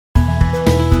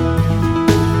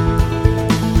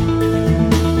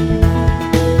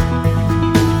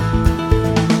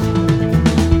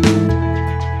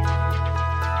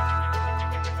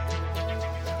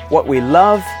What we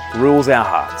love rules our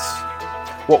hearts.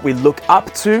 What we look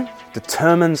up to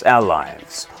determines our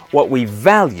lives. What we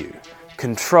value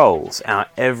controls our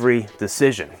every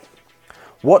decision.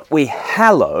 What we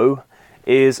hallow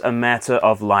is a matter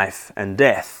of life and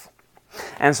death.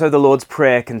 And so the Lord's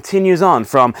Prayer continues on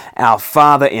from Our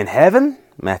Father in heaven,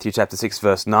 Matthew chapter 6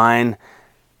 verse 9,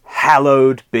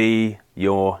 hallowed be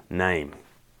your name.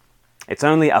 It's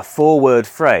only a 4-word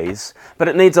phrase, but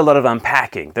it needs a lot of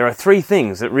unpacking. There are 3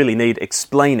 things that really need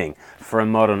explaining for a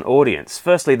modern audience.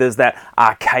 Firstly, there's that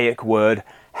archaic word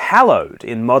hallowed.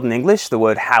 In modern English, the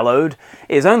word hallowed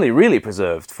is only really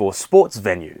preserved for sports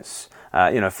venues.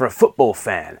 For a football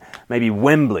fan, maybe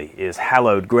Wembley is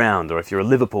hallowed ground, or if you're a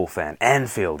Liverpool fan,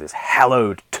 Anfield is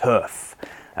hallowed turf.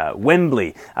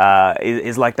 Wembley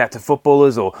is like that to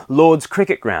footballers, or Lord's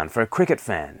cricket ground for a cricket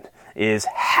fan is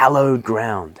hallowed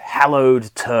ground,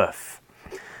 hallowed turf.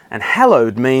 And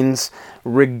hallowed means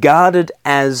regarded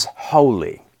as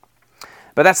holy.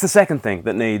 But that's the second thing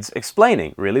that needs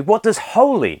explaining, really. What does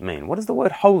holy mean? What does the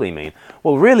word holy mean?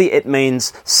 Well, really it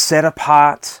means set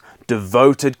apart,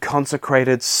 devoted,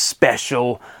 consecrated,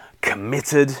 special,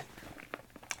 committed.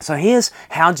 So here's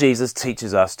how Jesus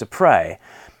teaches us to pray.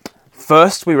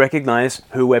 First, we recognize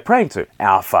who we're praying to,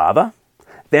 our Father.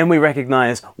 Then we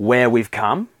recognize where we've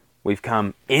come. We've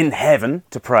come in heaven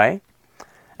to pray.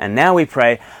 And now we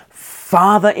pray,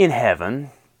 Father in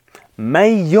heaven,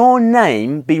 may your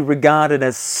name be regarded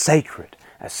as sacred,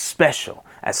 as special,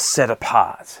 as set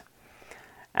apart.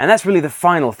 And that's really the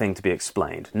final thing to be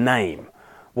explained, name.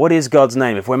 What is God's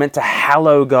name? If we're meant to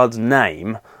hallow God's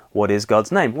name, what is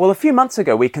God's name? Well, a few months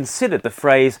ago we considered the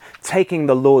phrase taking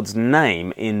the Lord's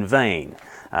name in vain.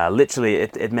 Literally,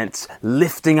 it meant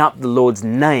lifting up the Lord's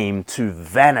name to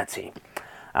vanity.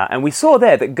 And we saw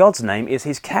there that God's name is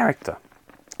his character.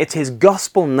 It's his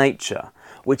gospel nature,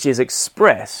 which is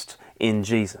expressed in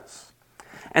Jesus.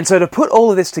 And so to put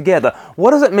all of this together,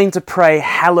 what does it mean to pray,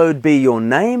 hallowed be your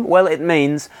name? Well, it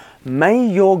means, may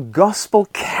your gospel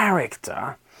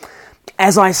character,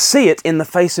 as I see it in the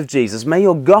face of Jesus, may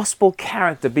your gospel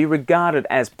character be regarded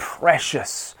as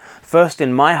precious, first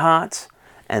in my heart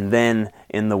and then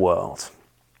in the world.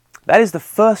 That is the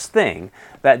first thing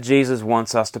that Jesus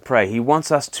wants us to pray. He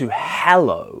wants us to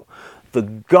hallow the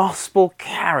gospel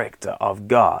character of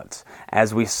God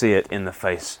as we see it in the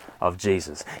face of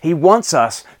Jesus. He wants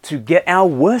us to get our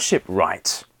worship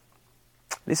right.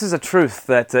 This is a truth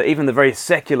that even the very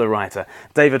secular writer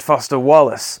David Foster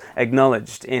Wallace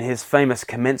acknowledged in his famous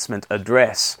commencement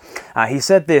address. He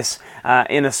said this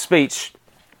in a speech: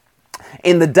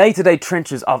 in the day-to-day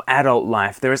trenches of adult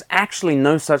life, there is actually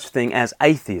no such thing as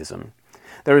atheism.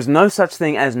 There is no such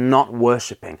thing as not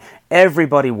worshipping.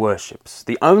 Everybody worships.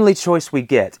 The only choice we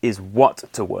get is what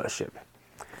to worship.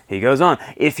 He goes on,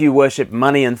 if you worship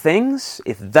money and things,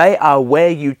 if they are where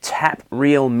you tap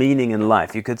real meaning in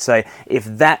life, you could say, if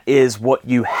that is what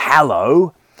you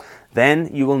hallow, then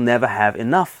you will never have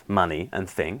enough money and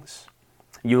things.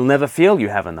 You'll never feel you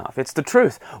have enough. It's the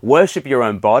truth. Worship your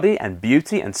own body and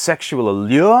beauty and sexual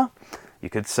allure.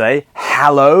 You could say,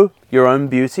 hallow your own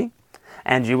beauty,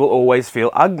 and you will always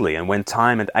feel ugly. And when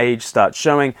time and age start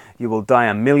showing, you will die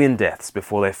a million deaths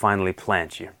before they finally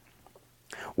plant you.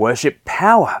 Worship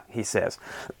power, he says,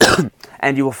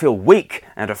 and you will feel weak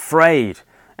and afraid,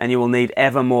 and you will need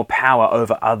ever more power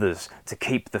over others to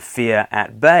keep the fear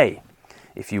at bay.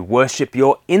 If you worship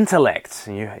your intellect,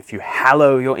 if you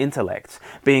hallow your intellect,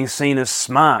 being seen as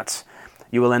smart,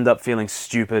 you will end up feeling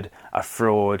stupid, a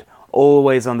fraud,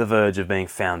 always on the verge of being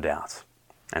found out,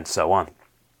 and so on.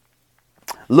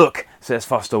 Look, says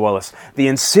Foster Wallace, the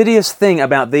insidious thing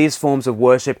about these forms of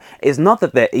worship is not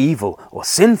that they're evil or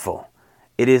sinful.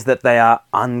 It is that they are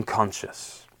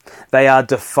unconscious. They are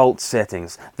default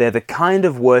settings. They're the kind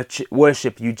of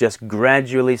worship you just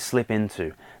gradually slip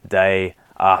into day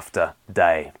after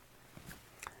day.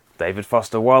 David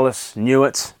Foster Wallace knew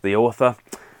it, the author.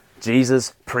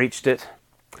 Jesus preached it.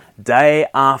 Day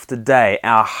after day,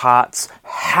 our hearts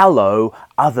hallow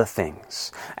other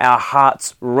things. Our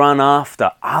hearts run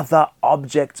after other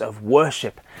objects of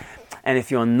worship. And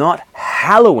if you're not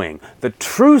hallowing the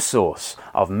true source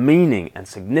of meaning and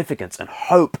significance and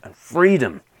hope and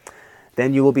freedom,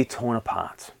 then you will be torn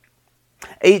apart.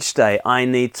 Each day I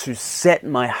need to set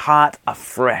my heart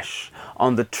afresh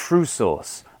on the true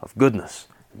source of goodness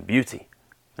and beauty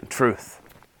and truth.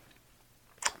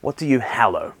 What do you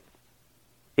hallow?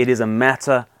 It is a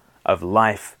matter of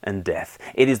life and death.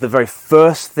 It is the very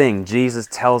first thing Jesus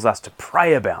tells us to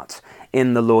pray about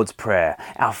in the Lord's Prayer.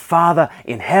 Our Father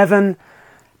in heaven,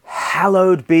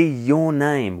 hallowed be your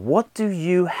name. What do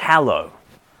you hallow?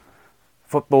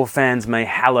 Football fans may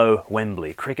hallow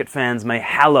Wembley. Cricket fans may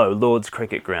hallow Lord's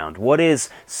Cricket Ground. What is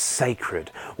sacred?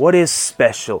 What is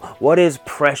special? What is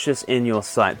precious in your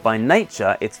sight? By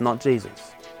nature, it's not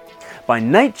Jesus. By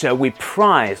nature, we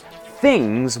prize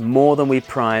things more than we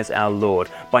prize our Lord.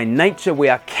 By nature, we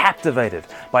are captivated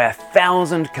by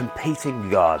 1,000 competing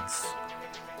gods.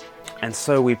 And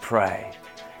so we pray,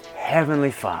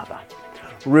 Heavenly Father,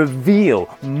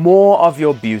 reveal more of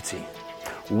your beauty.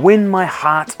 Win my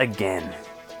heart again.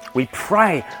 We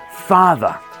pray,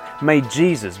 Father, may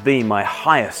Jesus be my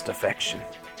highest affection.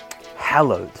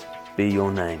 Hallowed be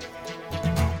your name.